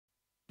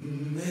I've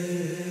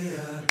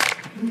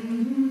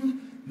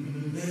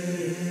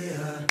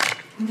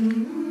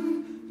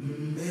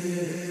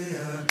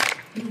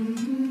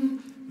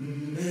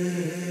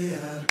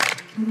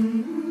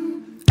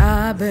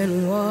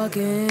been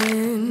walking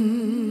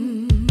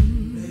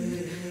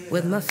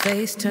with my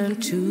face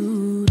turned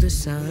to the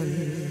sun.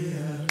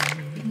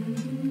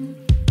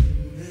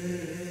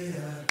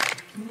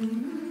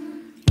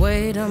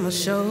 Weight on my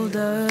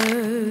shoulders,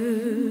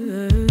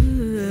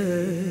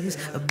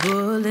 a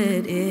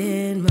bullet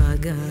in my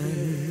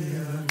gun.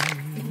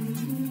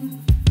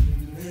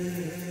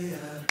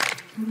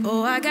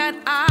 Oh, I got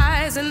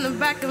eyes in the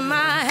back of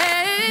my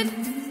head,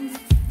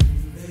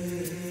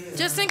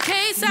 just in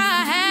case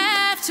I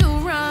have to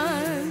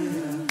run.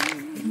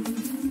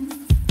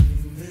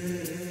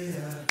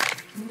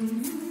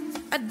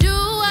 I do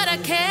what I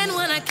can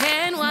when I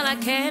can, while I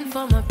can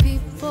for my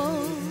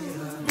people.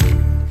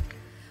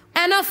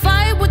 And I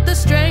fight with the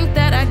strength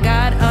that I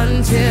got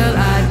until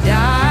I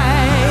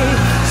die.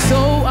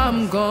 So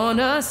I'm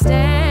gonna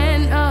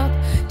stand up,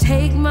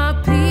 take my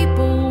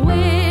people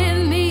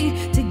with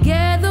me.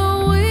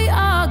 Together we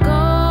are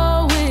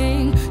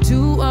going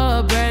to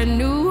a brand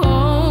new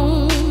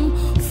home,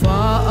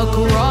 far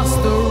across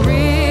the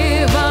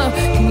river.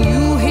 Can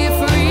you hear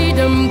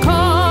freedom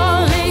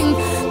calling,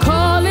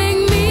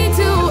 calling me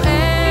to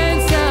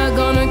answer?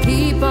 Gonna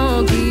keep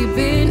on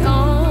keeping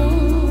on.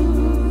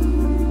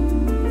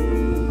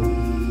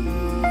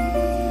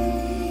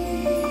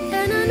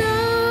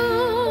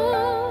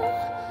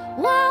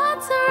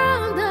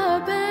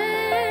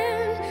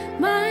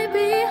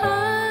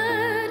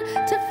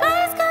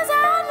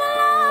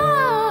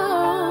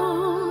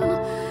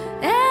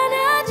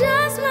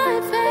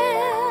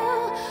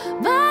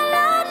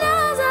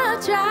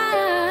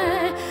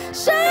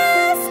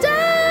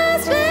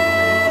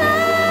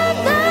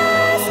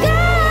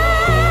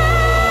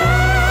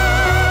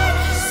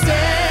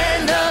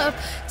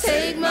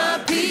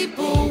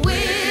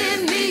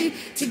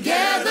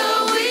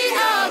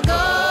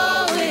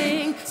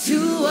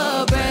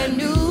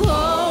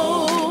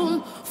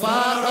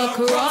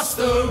 Across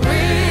the